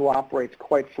someone who operates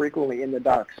quite frequently in the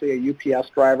dark, say a UPS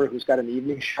driver who's got an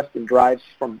evening shift and drives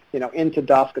from into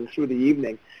dusk and through the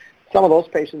evening, some of those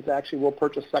patients actually will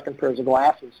purchase second pairs of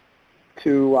glasses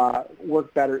to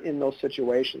work better in those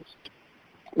situations.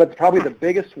 But probably the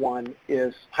biggest one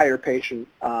is higher patient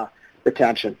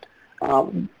retention.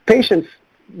 Patients,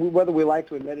 whether we like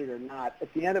to admit it or not,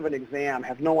 at the end of an exam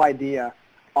have no idea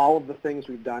all of the things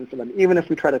we've done for them, even if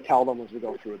we try to tell them as we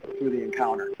go through the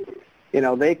encounter.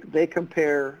 They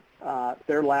compare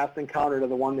their last encounter to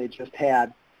the one they just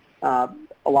had. A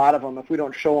lot of them, if we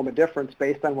don't show them a difference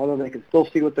based on whether they can still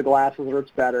see with the glasses or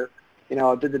it's better,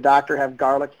 did the doctor have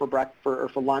garlic for breakfast or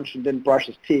for lunch and didn't brush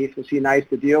his teeth? Was he nice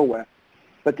to deal with?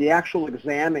 But the actual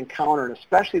exam encounter, and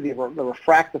especially the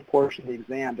refractive portion of the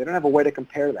exam, they don't have a way to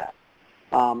compare that.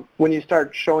 When you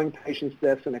start showing patients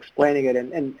this and explaining it,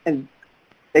 and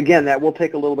again, that will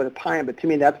take a little bit of time, but to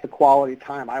me that's the quality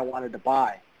time I wanted to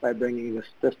buy by bringing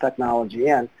this technology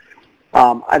in.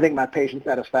 I think my patient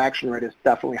satisfaction rate is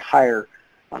definitely higher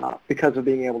because of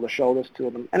being able to show this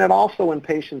to them. And it also in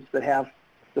patients that have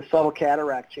the subtle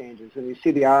cataract changes, and you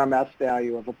see the RMS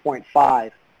value of a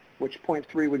 0.5, which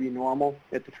 0.3 would be normal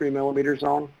at the 3 millimeter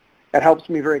zone. That helps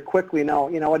me very quickly know,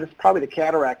 it's probably the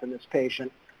cataract in this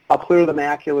patient. I'll clear the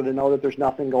macula to know that there's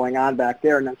nothing going on back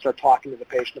there and then start talking to the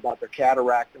patient about their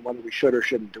cataract and whether we should or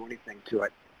shouldn't do anything to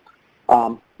it.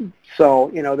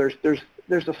 So,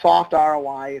 there's a soft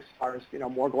ROI as far as,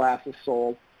 more glasses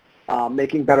sold,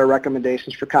 making better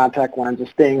recommendations for contact lenses,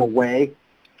 staying away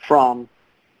from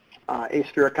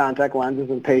aspheric contact lenses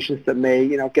in patients that may,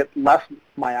 get less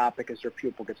myopic as their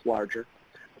pupil gets larger.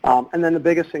 And then the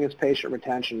biggest thing is patient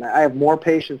retention. I have more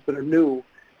patients that are new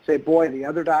say, boy, the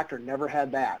other doctor never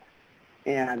had that.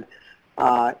 And,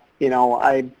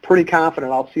 I'm pretty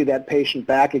confident I'll see that patient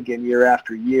back again year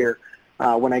after year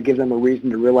when I give them a reason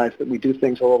to realize that we do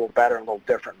things a little better and a little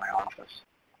different in my office.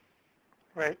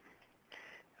 Right.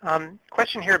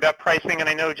 Question here about pricing, and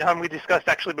I know, John, we discussed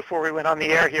actually before we went on the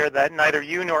air here that neither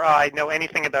you nor I know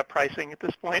anything about pricing at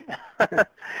this point.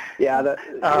 Yeah,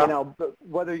 but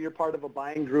whether you're part of a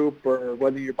buying group or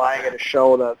whether you're buying at a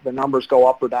show, the numbers go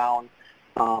up or down.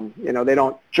 They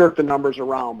don't jerk the numbers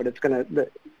around, but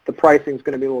the pricing is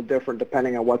going to be a little different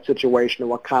depending on what situation and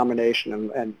what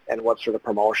combination and what sort of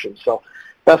promotion. So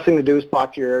best thing to do is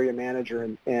talk to your area manager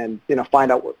and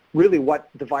find out really what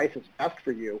device is best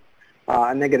for you.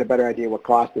 And then get a better idea what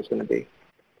cost is going to be.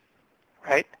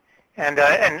 Right. And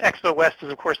Expo West is,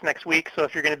 of course, next week. So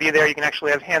if you're going to be there, you can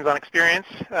actually have hands-on experience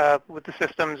with the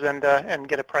systems and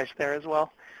get a price there as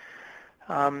well.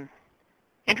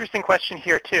 Interesting question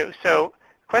here, too. So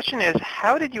the question is,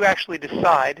 how did you actually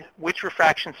decide which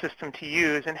refraction system to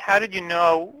use, and how did you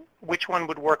know which one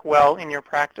would work well in your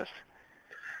practice?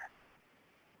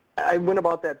 I went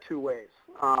about that two ways.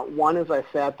 One is I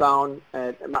sat down,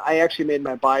 and I actually made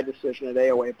my buy decision at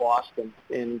AOA Boston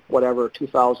in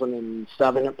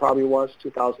 2007 it probably was,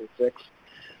 2006,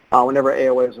 whenever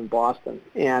AOA was in Boston.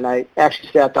 And I actually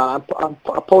sat down. I'm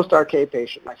a post-RK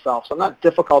patient myself, so I'm not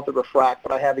difficult to refract,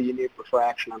 but I have a unique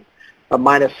refraction. I'm a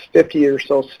minus 50 or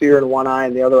so sphere in one eye,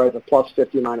 and the other eye is a plus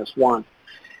 50 minus 1.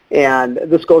 And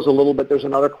this goes a little bit, there's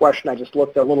another question I just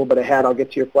looked a little bit ahead. I'll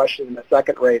get to your question in a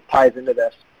second, Ray. It ties into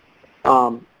this.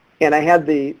 And I had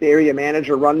the area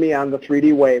manager run me on the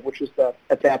 3D wave, which was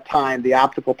at that time the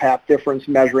optical path difference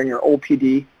measuring, or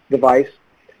OPD device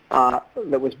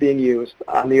that was being used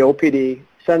on the OPD,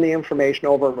 send the information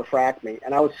over and refract me.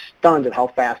 And I was stunned at how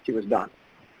fast he was done,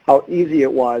 how easy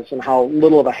it was, and how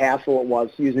little of a hassle it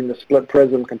was using the split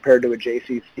prism compared to a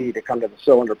JCC to come to the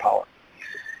cylinder power.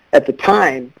 At the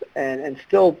time, and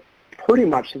still pretty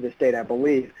much to this date, I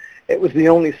believe, it was the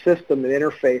only system that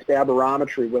interfaced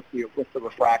aberrometry with the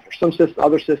refractor. Some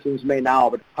other systems may now,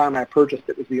 but at the time I purchased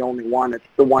it was the only one. It's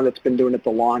the one that's been doing it the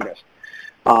longest.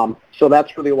 So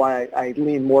that's really why I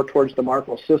lean more towards the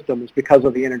Marco system, is because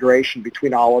of the integration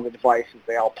between all of the devices.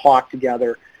 They all talk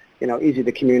together, easy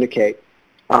to communicate.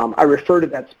 I refer to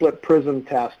that split prism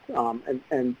test,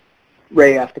 and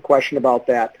Ray asked a question about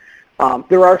that.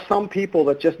 There are some people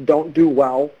that just don't do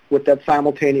well with that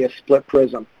simultaneous split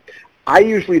prism. I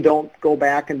usually don't go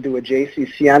back and do a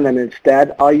JCC on them.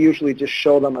 Instead, I'll usually just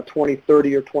show them a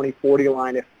 20/30 or 20/40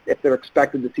 line if they're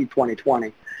expected to see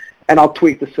 20/20. And I'll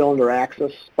tweak the cylinder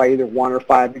axis by either 1 or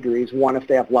 5 degrees, 1 if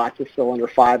they have lots of cylinder,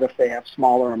 5 if they have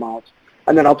smaller amounts.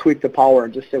 And then I'll tweak the power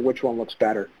and just say which one looks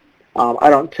better.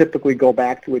 I don't typically go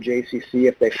back to a JCC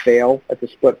if they fail at the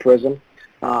split prism.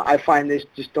 I find they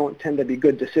just don't tend to be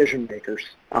good decision makers.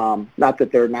 Not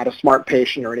that they're not a smart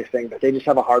patient or anything, but they just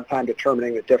have a hard time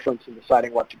determining the difference and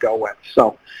deciding what to go with.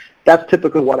 So that's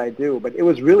typically what I do. But it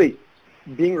was really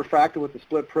being refracted with the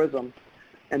split prism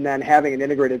and then having an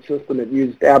integrated system that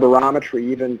used aberrometry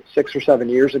even 6 or 7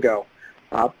 years ago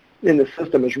in the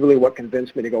system is really what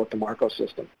convinced me to go with the Marco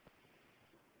system.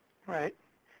 Right.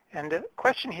 And a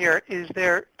question here, is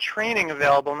there training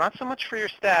available, not so much for your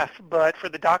staff, but for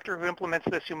the doctor who implements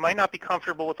this who might not be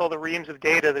comfortable with all the reams of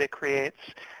data that it creates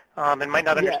and might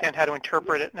not understand how to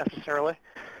interpret it necessarily?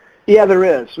 Yeah, there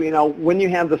is. When you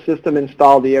have the system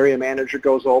installed, the area manager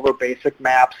goes over basic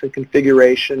maps and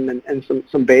configuration and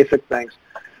some basic things.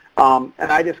 And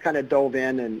I just kind of dove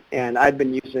in, and I've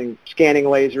been using scanning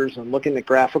lasers and looking at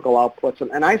graphical outputs.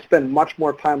 And I spend much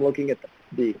more time looking at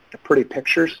the pretty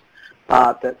pictures.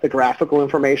 The graphical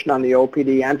information on the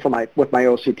OPD and with my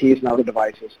OCTs and other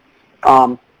devices.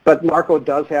 But Marco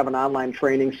does have an online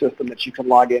training system that you can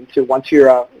log into. Once you're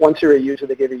a user,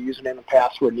 they give you a username and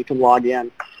password. You can log in,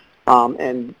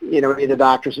 and any of the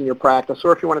doctors in your practice,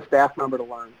 or if you want a staff member to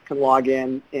learn, can log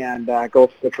in and go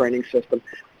through the training system.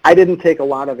 I didn't take a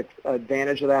lot of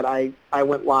advantage of that. I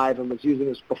went live and was using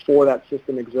this before that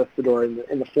system existed, or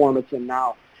in the form it's in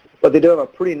now. But they do have a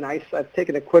pretty nice, I've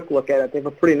taken a quick look at it, they have a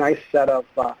pretty nice set of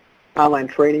online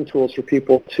training tools for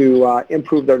people to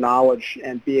improve their knowledge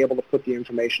and be able to put the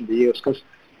information to use. Because,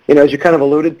 as you kind of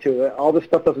alluded to, all this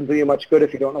stuff doesn't do you much good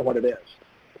if you don't know what it is.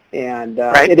 And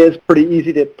It is pretty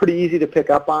easy to pick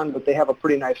up on, but they have a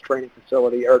pretty nice training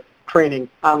facility or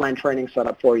online training set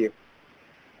up for you.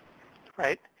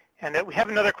 Right. And we have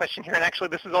another question here, and actually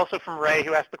this is also from Ray,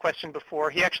 who asked the question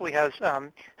before. He actually has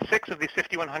 6 of these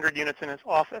 5100 units in his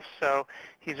office, so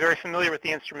he's very familiar with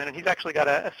the instrument, and he's actually got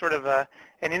a sort of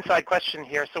an inside question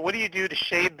here. So what do you do to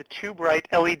shade the too bright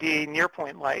LED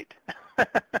near-point light?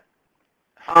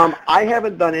 I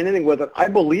haven't done anything with it. I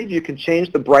believe you can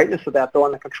change the brightness of that, though,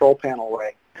 on the control panel,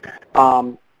 Ray.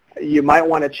 You might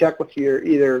want to check with your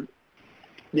either,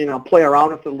 play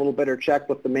around with it a little bit or check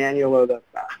with the manual or the,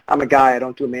 I'm a guy, I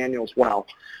don't do manuals well,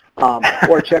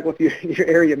 or check with your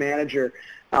area manager.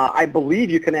 I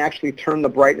believe you can actually turn the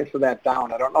brightness of that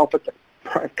down. I don't know if it's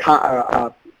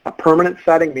a permanent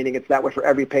setting, meaning it's that way for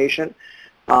every patient.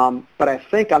 But I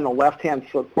think on the left-hand,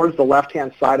 so towards the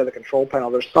left-hand side of the control panel,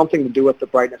 there's something to do with the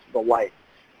brightness of the light.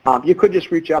 You could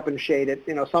just reach up and shade it.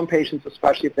 Some patients,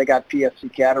 especially if they got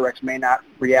PSC cataracts, may not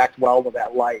react well to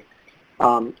that light.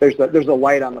 There's a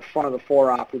light on the front of the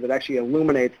phoropter that actually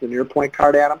illuminates the near-point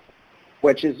card atom,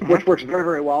 which works very,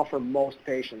 very well for most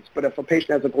patients. But if a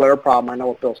patient has a glare problem, I know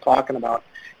what Bill's talking about,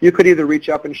 you could either reach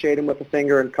up and shade them with a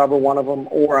finger and cover one of them,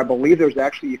 or I believe there's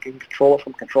actually, you can control it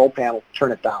from control panel,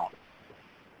 turn it down.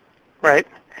 Right.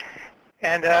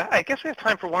 And I guess we have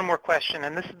time for one more question,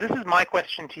 and this is my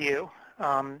question to you.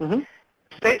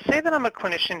 Say that I'm a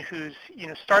clinician who's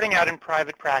starting out in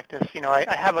private practice.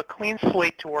 I have a clean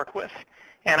slate to work with,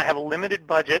 and I have a limited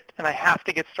budget, and I have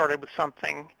to get started with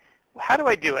something. How do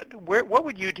I do it? What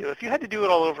would you do if you had to do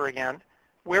it all over again?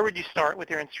 Where would you start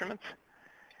with your instruments?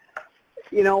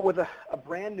 With a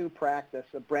brand new practice,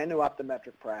 a brand new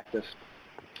optometric practice,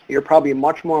 you're probably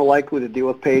much more likely to deal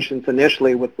with patients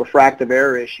initially with refractive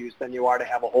error issues than you are to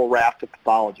have a whole raft of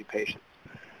pathology patients.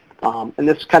 And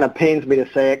this kind of pains me to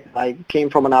say it. I came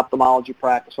from an ophthalmology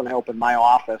practice when I opened my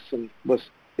office and was,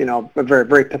 very,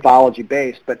 very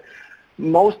pathology-based. But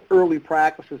most early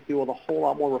practices deal with a whole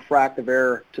lot more refractive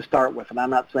error to start with. And I'm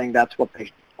not saying that's what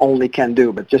they only can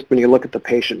do, but just when you look at the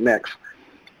patient mix.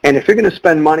 And if you're going to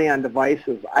spend money on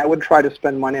devices, I would try to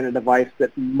spend money on a device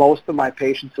that most of my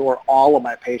patients or all of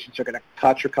my patients are going to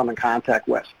touch or come in contact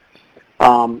with.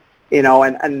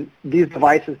 And these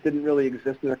devices didn't really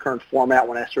exist in their current format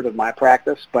when I started my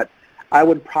practice, but I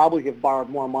would probably have borrowed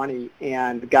more money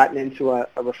and gotten into a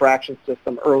refraction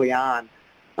system early on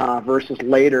versus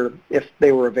later if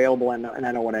they were available, and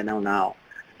I know what I know now.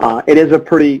 It is a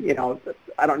pretty,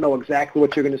 I don't know exactly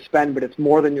what you're going to spend, but it's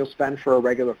more than you'll spend for a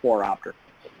regular phoropter.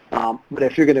 But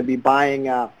if you're going to be buying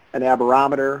an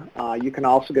aberrometer, you can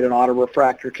also get an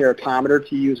autorefractor keratometer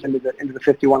to use into the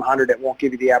 5100. It won't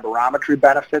give you the aberrometry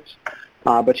benefits,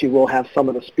 but you will have some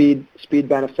of the speed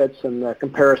benefits and the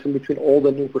comparison between old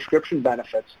and new prescription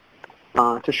benefits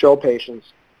to show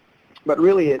patients. But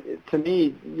really, to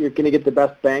me, you're going to get the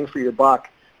best bang for your buck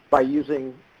by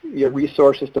using your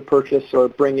resources to purchase or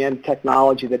bring in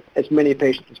technology that as many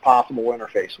patients as possible will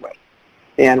interface with.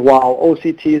 And while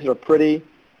OCTs are pretty,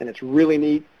 and it's really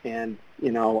neat, and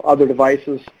other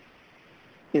devices,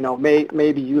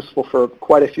 may be useful for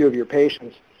quite a few of your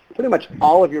patients. Pretty much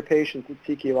all of your patients that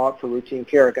seek you out for routine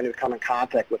care are going to come in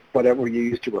contact with whatever you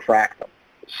use to refract them.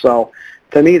 So,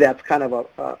 to me, that's kind of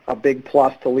a big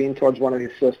plus to lean towards one of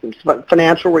these systems. But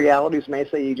financial realities may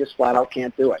say you just flat out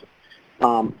can't do it.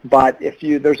 But if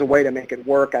there's a way to make it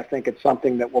work, I think it's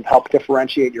something that will help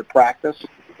differentiate your practice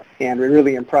and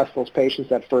really impress those patients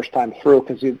that first time through,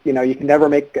 because you can never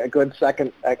make you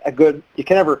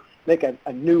can never make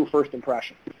a new first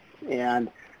impression, and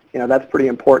that's pretty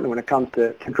important when it comes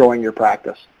to growing your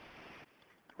practice.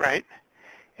 Right.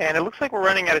 And it looks like we're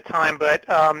running out of time, but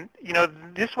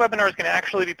this webinar is going to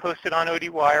actually be posted on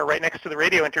ODWire right next to the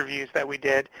radio interviews that we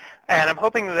did, and I'm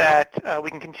hoping that we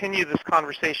can continue this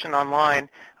conversation online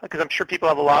because I'm sure people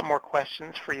have a lot more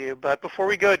questions for you. But before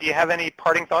we go, do you have any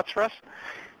parting thoughts for us?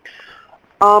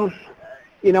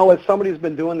 As somebody who's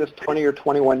been doing this 20 or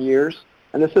 21 years,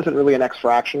 and this isn't really an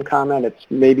extraction comment, it's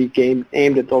maybe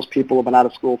aimed at those people who have been out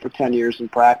of school for 10 years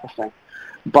and practicing.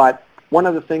 But one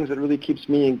of the things that really keeps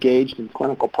me engaged in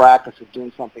clinical practice is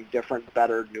doing something different,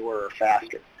 better, newer, or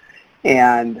faster.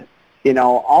 And,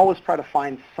 always try to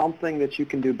find something that you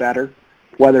can do better,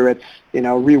 whether it's,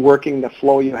 reworking the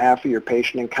flow you have for your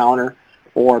patient encounter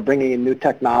or bringing in new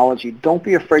technology. Don't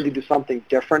be afraid to do something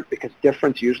different, because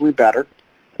different's usually better.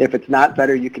 If it's not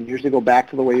better, you can usually go back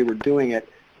to the way you were doing it.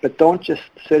 But don't just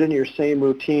sit in your same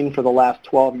routine for the last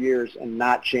 12 years and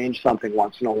not change something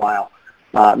once in a while.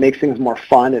 It makes things more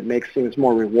fun, it makes things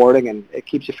more rewarding, and it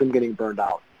keeps you from getting burned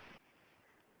out.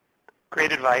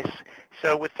 Great advice.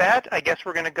 So with that, I guess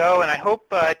we're going to go, and I hope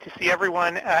to see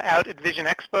everyone out at Vision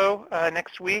Expo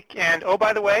next week. And oh,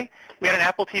 by the way, we had an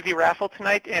Apple TV raffle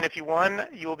tonight, and if you won,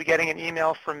 you will be getting an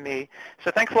email from me.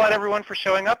 So thanks a lot, everyone, for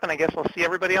showing up, and I guess I'll see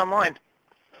everybody online.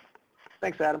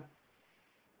 Thanks, Adam.